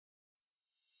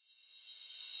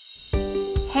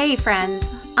Hey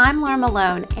friends, I'm Laura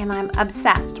Malone and I'm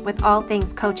obsessed with all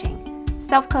things coaching.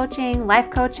 Self-coaching, life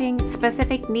coaching,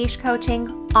 specific niche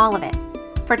coaching, all of it.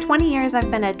 For 20 years, I've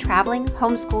been a traveling,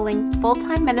 homeschooling,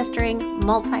 full-time ministering,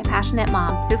 multi-passionate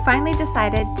mom who finally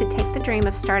decided to take the dream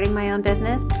of starting my own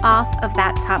business off of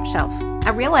that top shelf.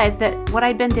 I realized that what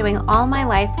I'd been doing all my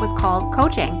life was called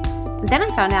coaching. Then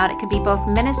I found out it could be both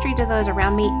ministry to those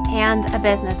around me and a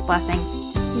business blessing.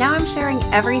 Now I'm sharing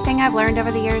everything I've learned over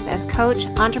the years as coach,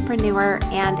 entrepreneur,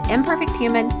 and imperfect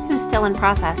human who's still in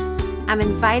process. I'm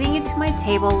inviting you to my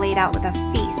table laid out with a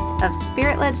feast of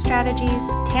spirit-led strategies,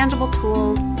 tangible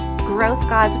tools, growth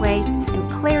God's way, and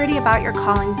clarity about your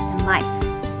callings in life.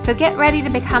 So get ready to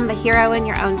become the hero in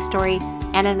your own story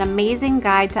and an amazing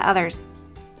guide to others.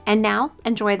 And now,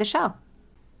 enjoy the show.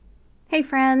 Hey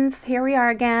friends, here we are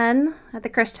again at the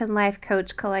Christian Life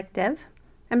Coach Collective.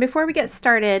 And before we get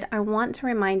started, I want to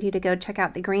remind you to go check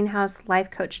out the Greenhouse Life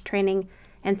Coach Training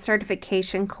and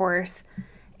Certification course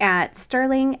at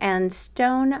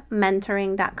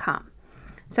sterlingandstonementoring.com.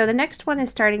 So the next one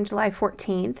is starting July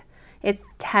 14th. It's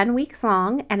 10 weeks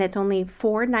long and it's only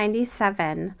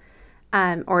 $497,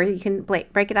 or you can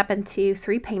break it up into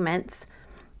 3 payments.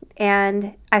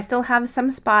 And I still have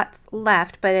some spots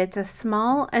left, but it's a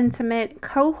small, intimate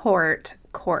cohort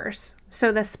course.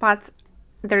 So the spots,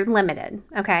 they're limited,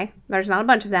 okay? There's not a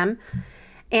bunch of them.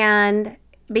 And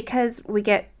because we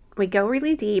go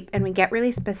really deep and we get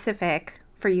really specific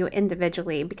for you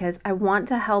individually, because I want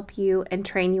to help you and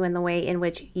train you in the way in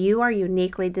which you are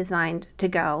uniquely designed to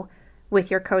go with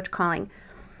your coach calling.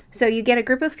 So you get a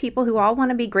group of people who all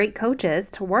want to be great coaches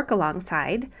to work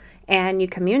alongside, and you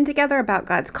commune together about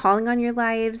God's calling on your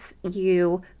lives.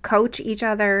 You coach each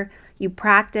other, you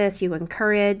practice, you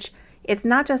encourage. It's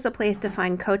not just a place to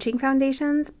find coaching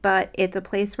foundations, but it's a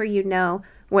place where you know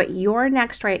what your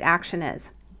next right action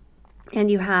is. And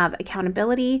you have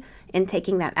accountability in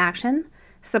taking that action,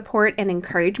 support and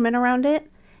encouragement around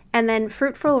it, and then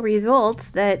fruitful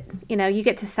results that, you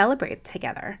get to celebrate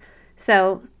together.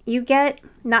 So you get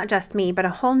not just me, but a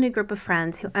whole new group of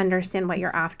friends who understand what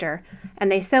you're after,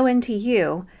 and they sow into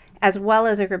you, as well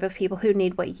as a group of people who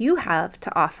need what you have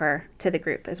to offer to the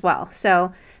group as well.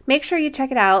 So make sure you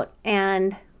check it out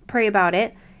and pray about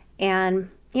it. And,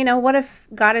 what if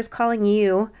God is calling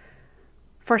you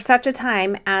for such a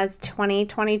time as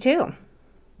 2022,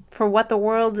 for what the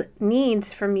world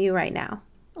needs from you right now?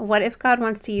 What if God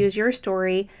wants to use your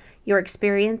story, your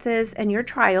experiences, and your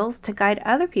trials to guide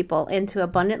other people into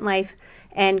abundant life,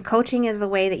 and coaching is the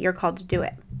way that you're called to do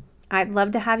it? I'd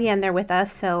love to have you in there with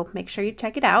us, so make sure you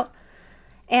check it out.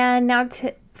 And now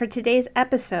for today's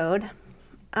episode,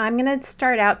 I'm going to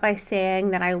start out by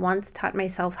saying that I once taught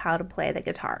myself how to play the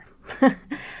guitar.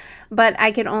 But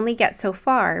I could only get so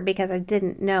far because I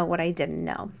didn't know what I didn't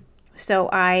know. So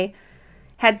I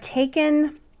had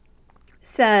taken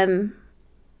some,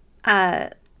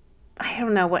 I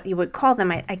don't know what you would call them,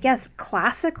 I guess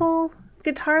classical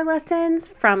guitar lessons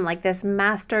from like this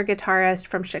master guitarist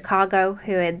from Chicago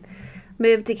who had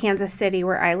moved to Kansas City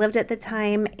where I lived at the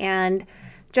time. And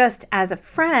just as a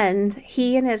friend,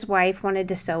 he and his wife wanted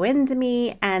to sew into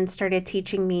me and started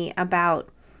teaching me about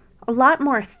a lot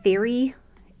more theory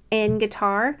in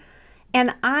guitar.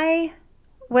 And I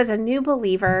was a new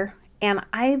believer, and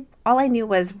all I knew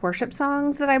was worship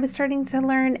songs that I was starting to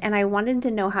learn, and I wanted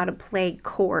to know how to play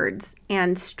chords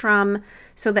and strum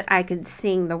so that I could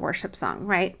sing the worship song,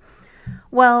 right?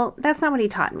 Well, that's not what he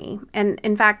taught me. And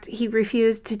in fact, he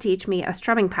refused to teach me a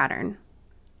strumming pattern.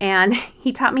 And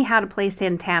he taught me how to play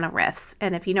Santana riffs.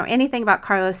 And if you know anything about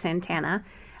Carlos Santana,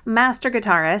 master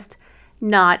guitarist,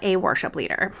 not a worship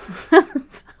leader.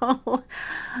 So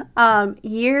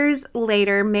years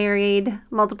later, married,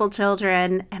 multiple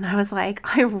children, and I was like,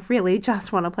 I really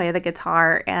just want to play the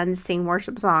guitar and sing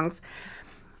worship songs.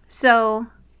 So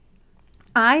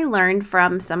I learned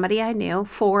from somebody I knew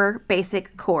 4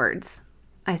 basic chords.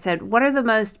 I said, what are the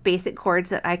most basic chords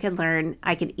that I could learn,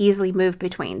 I could easily move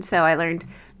between? So I learned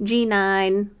G,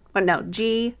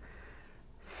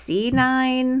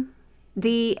 C9,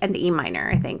 D, and E minor,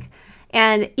 I think.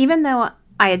 And even though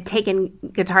I had taken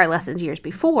guitar lessons years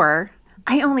before,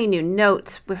 I only knew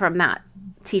notes from that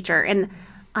teacher, and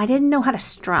I didn't know how to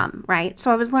strum, right?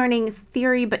 So I was learning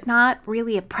theory, but not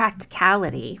really a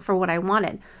practicality for what I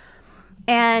wanted.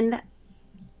 And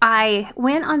I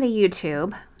went onto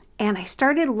YouTube and I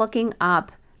started looking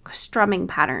up strumming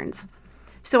patterns.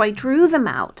 So I drew them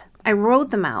out. I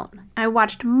wrote them out. I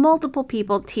watched multiple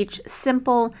people teach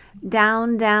simple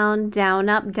down, down, down,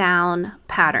 up, down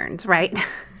patterns, right?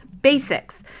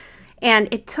 Basics. And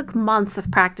it took months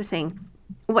of practicing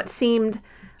what seemed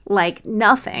like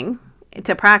nothing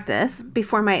to practice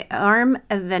before my arm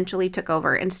eventually took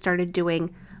over and started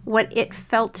doing what it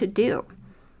felt to do.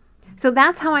 So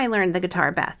that's how I learned the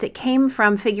guitar best. It came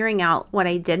from figuring out what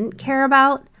I didn't care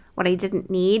about, what I didn't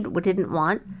need, what I didn't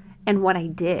want, and what I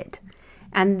did.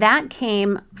 And that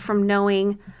came from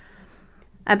knowing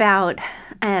about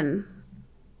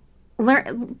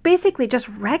basically just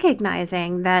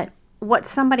recognizing that what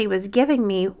somebody was giving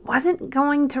me wasn't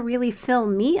going to really fill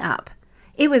me up.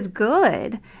 It was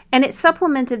good, and it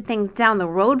supplemented things down the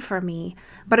road for me,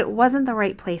 but it wasn't the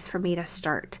right place for me to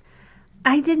start.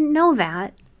 I didn't know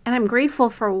that, and I'm grateful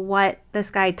for what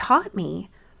this guy taught me,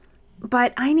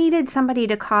 but I needed somebody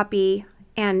to copy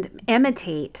and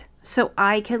imitate so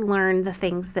I could learn the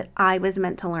things that I was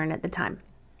meant to learn at the time.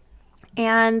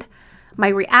 And my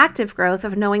reactive growth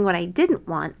of knowing what I didn't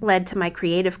want led to my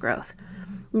creative growth,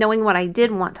 knowing what I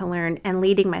did want to learn and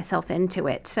leading myself into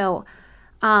it. So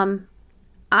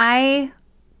I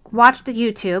watched the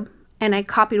YouTube and I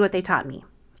copied what they taught me.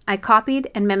 I copied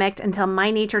and mimicked until my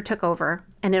nature took over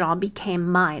and it all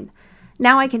became mine.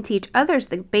 Now I can teach others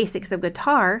the basics of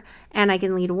guitar and I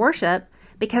can lead worship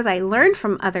because I learned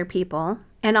from other people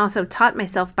and also taught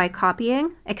myself by copying,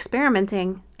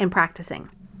 experimenting, and practicing.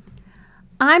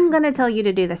 I'm going to tell you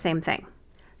to do the same thing.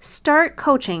 Start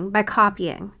coaching by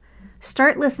copying.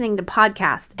 Start listening to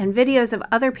podcasts and videos of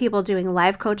other people doing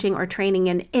live coaching or training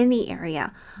in any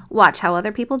area. Watch how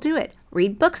other people do it.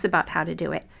 Read books about how to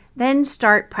do it. Then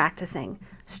start practicing.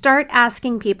 Start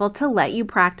asking people to let you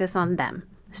practice on them.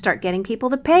 Start getting people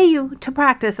to pay you to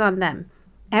practice on them.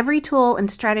 Every tool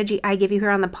and strategy I give you here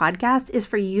on the podcast is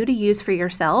for you to use for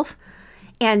yourself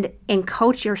and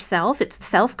coach yourself. It's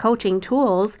self-coaching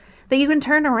tools that you can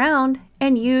turn around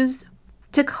and use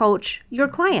to coach your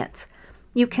clients.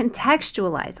 You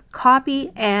contextualize, copy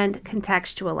and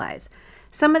contextualize.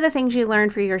 Some of the things you learn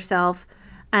for yourself,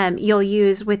 you'll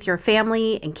use with your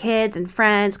family and kids and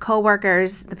friends,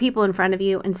 coworkers, the people in front of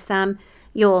you, and some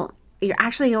you're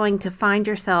actually going to find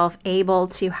yourself able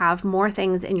to have more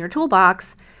things in your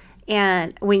toolbox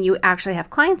and when you actually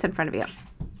have clients in front of you.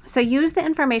 So use the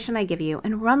information I give you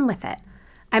and run with it.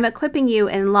 I'm equipping you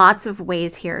in lots of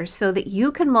ways here so that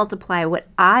you can multiply what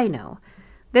I know.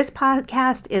 This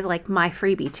podcast is like my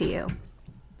freebie to you.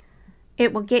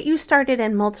 It will get you started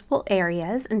in multiple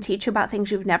areas and teach you about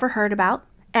things you've never heard about,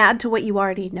 add to what you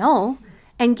already know,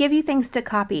 and give you things to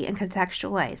copy and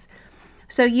contextualize.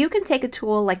 So you can take a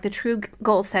tool like the true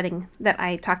goal setting that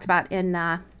I talked about in,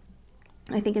 I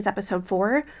think it's episode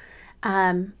 4,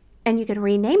 and you can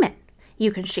rename it.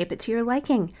 You can shape it to your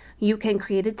liking. You can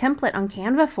create a template on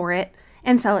Canva for it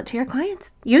and sell it to your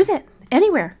clients. Use it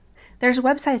anywhere. There's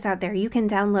websites out there you can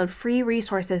download free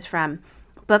resources from,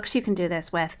 books you can do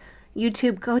this with,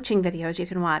 YouTube coaching videos you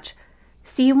can watch.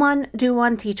 See one, do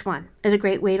one, teach one is a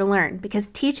great way to learn because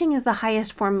teaching is the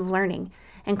highest form of learning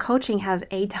and coaching has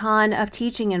a ton of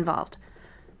teaching involved.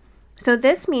 So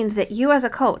this means that you as a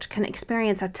coach can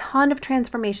experience a ton of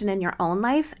transformation in your own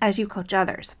life as you coach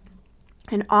others.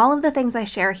 And all of the things I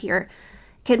share here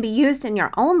can be used in your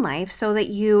own life so that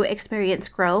you experience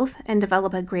growth and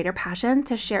develop a greater passion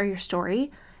to share your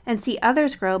story and see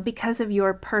others grow because of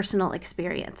your personal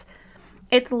experience.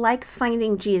 It's like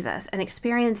finding Jesus and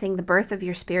experiencing the birth of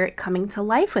your spirit coming to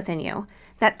life within you.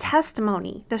 That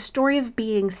testimony, the story of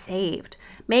being saved,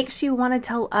 makes you want to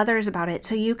tell others about it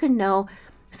so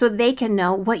they can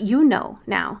know what you know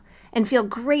now and feel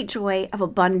great joy of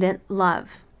abundant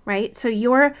love, right? So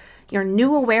your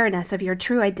new awareness of your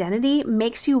true identity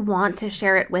makes you want to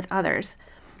share it with others.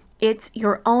 It's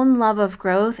your own love of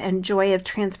growth and joy of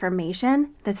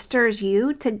transformation that stirs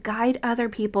you to guide other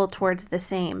people towards the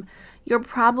same. You're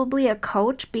probably a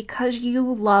coach because you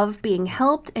love being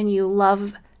helped and you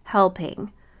love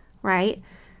helping, right?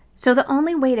 So the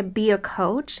only way to be a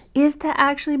coach is to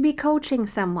actually be coaching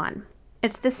someone.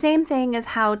 It's the same thing as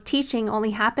how teaching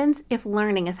only happens if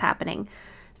learning is happening.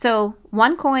 So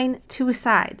one coin, two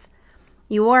sides.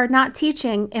 You are not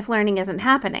teaching if learning isn't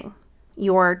happening.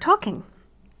 You're talking.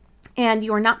 And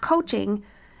you're not coaching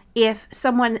if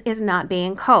someone is not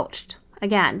being coached.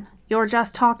 Again, you're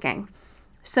just talking.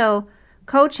 So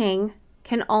coaching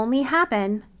can only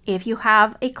happen if you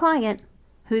have a client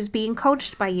who's being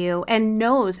coached by you and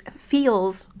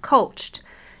feels coached.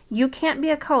 You can't be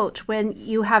a coach when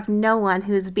you have no one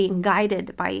who's being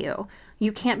guided by you.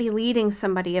 You can't be leading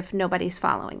somebody if nobody's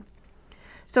following.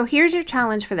 So here's your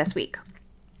challenge for this week.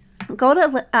 Go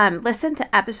to listen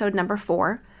to episode number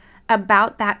 4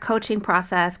 about that coaching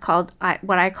process called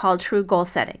what I call true goal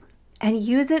setting, and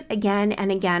use it again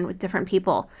and again with different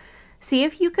people. See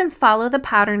if you can follow the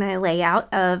pattern I lay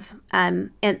out of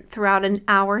throughout an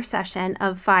hour session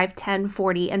of 5, 10,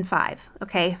 40, and 5.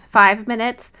 Okay, 5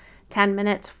 minutes, 10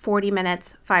 minutes, 40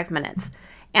 minutes, 5 minutes.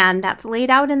 And that's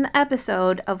laid out in the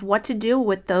episode of what to do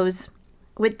with those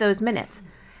minutes.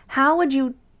 How would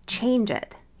you change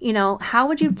it? How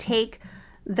would you take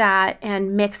that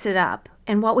and mix it up?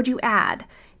 And what would you add?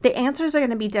 The answers are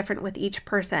going to be different with each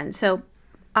person. So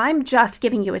I'm just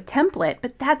giving you a template,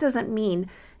 but that doesn't mean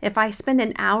if I spend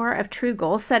an hour of true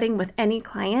goal setting with any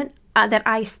client that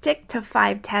I stick to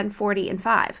 5, 10, 40, and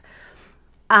 5.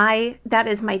 That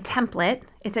is my template.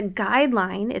 It's a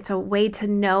guideline. It's a way to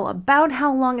know about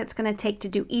how long it's going to take to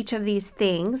do each of these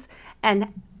things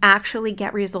and actually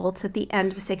get results at the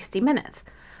end of 60 minutes.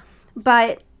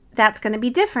 But that's going to be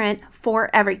different for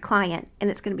every client, and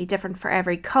it's going to be different for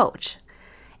every coach.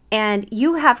 And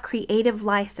you have creative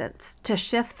license to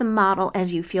shift the model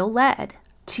as you feel led,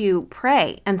 to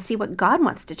pray and see what God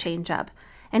wants to change up,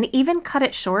 and even cut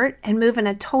it short and move in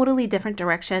a totally different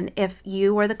direction if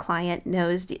you or the client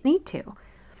knows you need to.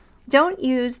 Don't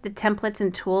use the templates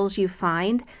and tools you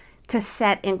find to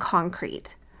set in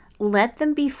concrete. Let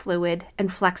them be fluid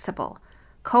and flexible.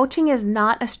 Coaching is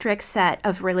not a strict set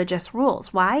of religious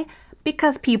rules. Why?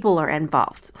 Because people are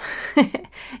involved.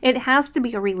 It has to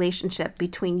be a relationship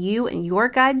between you and your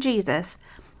guide, Jesus,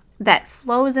 that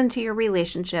flows into your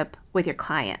relationship with your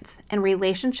clients. And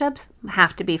relationships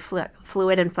have to be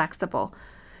fluid and flexible.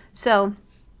 So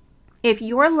if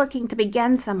you're looking to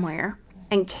begin somewhere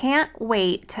and can't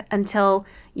wait until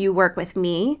you work with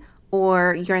me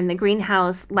or you're in the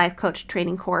Greenhouse Life Coach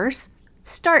Training course,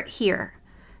 start here.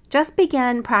 Just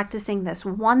begin practicing this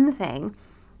one thing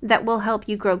that will help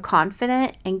you grow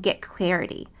confident and get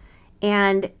clarity.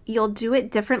 And you'll do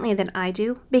it differently than I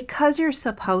do because you're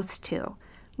supposed to.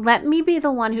 Let me be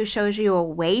the one who shows you a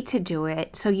way to do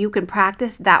it so you can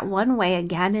practice that one way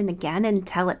again and again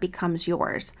until it becomes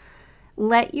yours.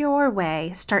 Let your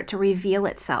way start to reveal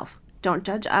itself. Don't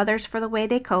judge others for the way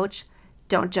they coach.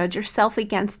 Don't judge yourself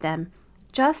against them.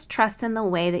 Just trust in the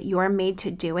way that you are made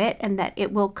to do it and that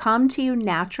it will come to you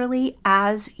naturally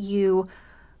as you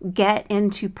get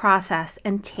into process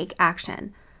and take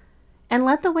action. And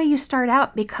let the way you start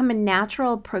out become a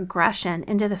natural progression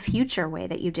into the future way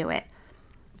that you do it.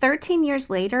 13 years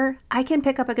later, I can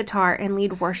pick up a guitar and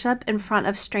lead worship in front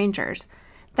of strangers.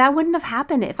 That wouldn't have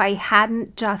happened if I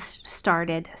hadn't just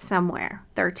started somewhere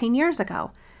 13 years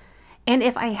ago. And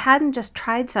if I hadn't just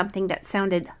tried something that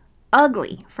sounded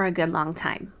ugly for a good long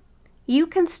time. You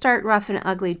can start rough and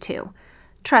ugly too.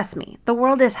 Trust me, the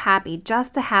world is happy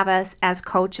just to have us as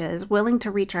coaches willing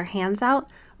to reach our hands out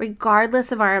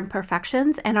regardless of our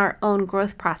imperfections and our own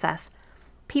growth process.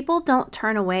 People don't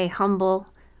turn away humble,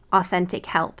 authentic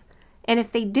help. And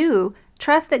if they do,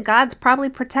 trust that God's probably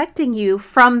protecting you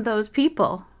from those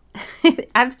people.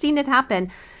 I've seen it happen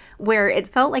where it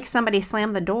felt like somebody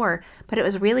slammed the door, but it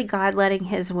was really God letting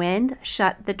his wind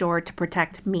shut the door to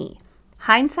protect me.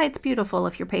 Hindsight's beautiful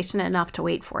if you're patient enough to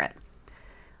wait for it.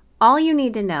 All you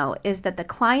need to know is that the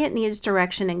client needs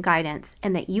direction and guidance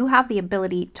and that you have the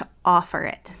ability to offer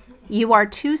it. You are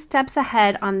 2 steps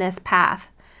ahead on this path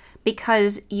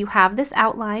because you have this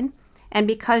outline and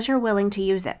because you're willing to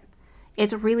use it.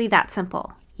 It's really that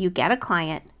simple. You get a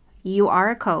client, you are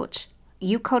a coach,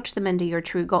 you coach them into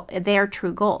their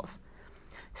true goals.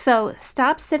 So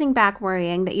stop sitting back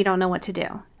worrying that you don't know what to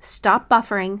do. Stop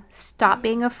buffering, stop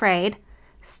being afraid,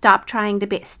 stop trying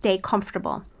to stay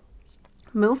comfortable.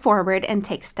 Move forward and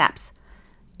take steps.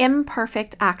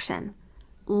 Imperfect action.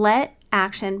 Let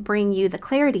action bring you the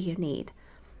clarity you need.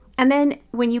 And then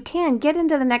when you can, get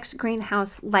into the next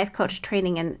Greenhouse Life Coach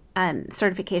training and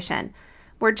certification.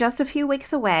 We're just a few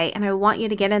weeks away, and I want you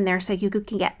to get in there so you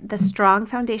can get the strong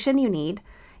foundation you need,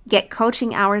 get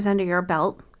coaching hours under your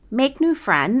belt, make new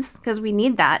friends, because we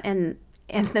need that in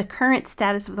the current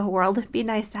status of the world. It'd be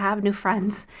nice to have new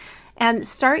friends, and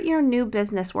start your new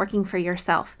business working for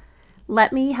yourself.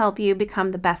 Let me help you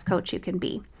become the best coach you can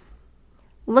be.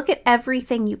 Look at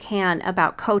everything you can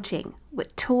about coaching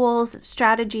with tools,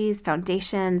 strategies,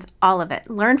 foundations, all of it.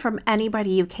 Learn from anybody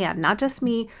you can, not just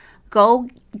me. Go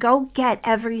get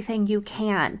everything you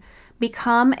can.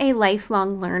 Become a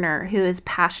lifelong learner who is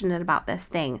passionate about this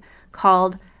thing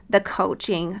called the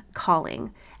coaching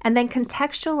calling. And then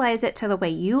contextualize it to the way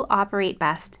you operate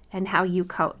best and how you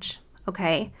coach,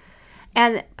 okay?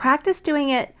 And practice doing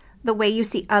it the way you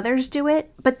see others do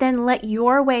it, but then let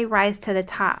your way rise to the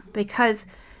top, because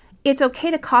it's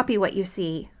okay to copy what you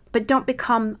see, but don't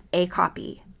become a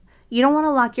copy. You don't want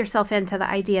to lock yourself into the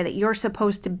idea that you're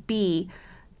supposed to be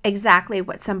exactly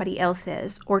what somebody else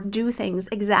is or do things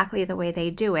exactly the way they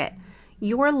do it.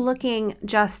 You're looking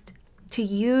just to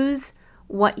use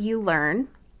what you learn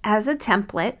as a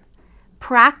template,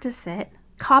 practice it,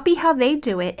 copy how they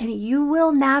do it, and you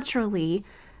will naturally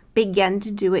begin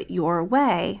to do it your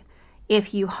way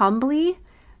if you humbly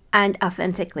and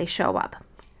authentically show up.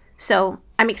 So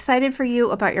I'm excited for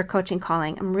you about your coaching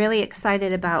calling. I'm really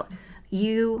excited about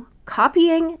you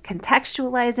copying,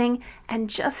 contextualizing, and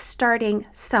just starting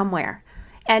somewhere.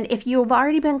 And if you've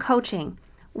already been coaching,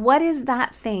 what is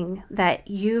that thing that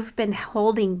you've been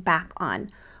holding back on?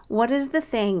 What is the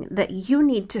thing that you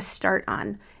need to start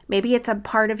on? Maybe it's a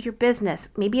part of your business.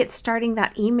 Maybe it's starting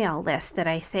that email list that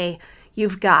I say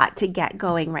you've got to get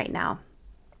going right now.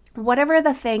 Whatever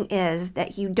the thing is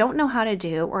that you don't know how to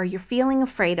do or you're feeling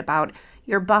afraid about,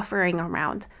 you're buffering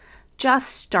around, just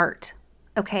start,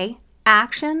 okay?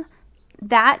 Action,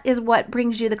 that is what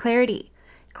brings you the clarity.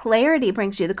 Clarity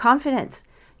brings you the confidence.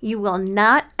 You will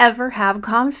not ever have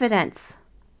confidence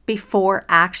before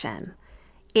action.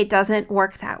 It doesn't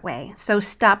work that way. So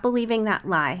stop believing that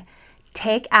lie.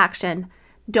 Take action.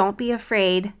 Don't be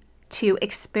afraid to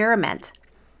experiment.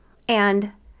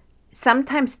 And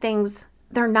sometimes things,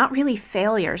 they're not really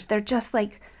failures. They're just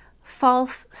like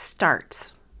false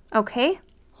starts. Okay?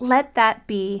 Let that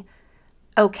be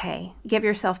okay. Give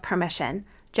yourself permission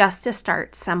just to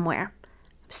start somewhere.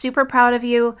 Super proud of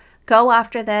you. Go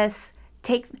after this.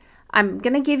 I'm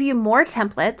going to give you more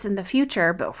templates in the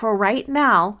future, but for right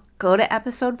now, go to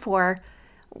episode 4,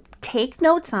 take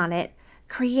notes on it,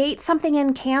 create something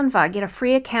in Canva, get a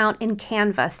free account in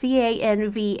Canva,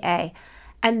 Canva,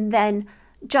 and then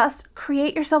just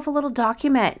create yourself a little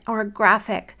document or a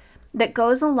graphic that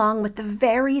goes along with the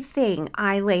very thing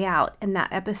I lay out in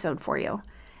that episode for you.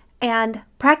 And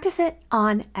practice it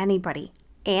on anybody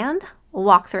and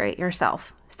walk through it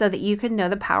yourself so that you can know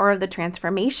the power of the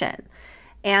transformation.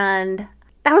 And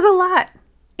that was a lot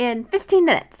in 15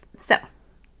 minutes. So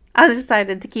I was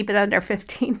excited to keep it under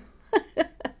 15.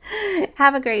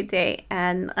 Have a great day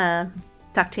and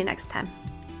talk to you next time.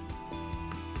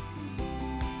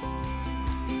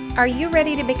 Are you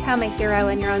ready to become a hero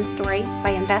in your own story by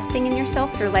investing in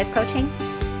yourself through life coaching?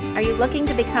 Are you looking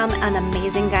to become an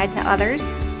amazing guide to others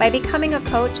by becoming a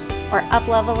coach or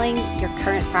up-leveling your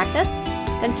current practice?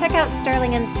 Then check out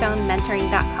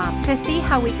sterlingandstonementoring.com to see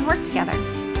how we can work together.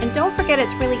 And don't forget,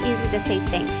 it's really easy to say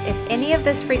thanks if any of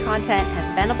this free content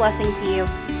has been a blessing to you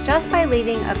just by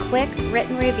leaving a quick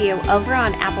written review over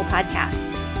on Apple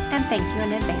Podcasts. And thank you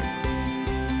in advance.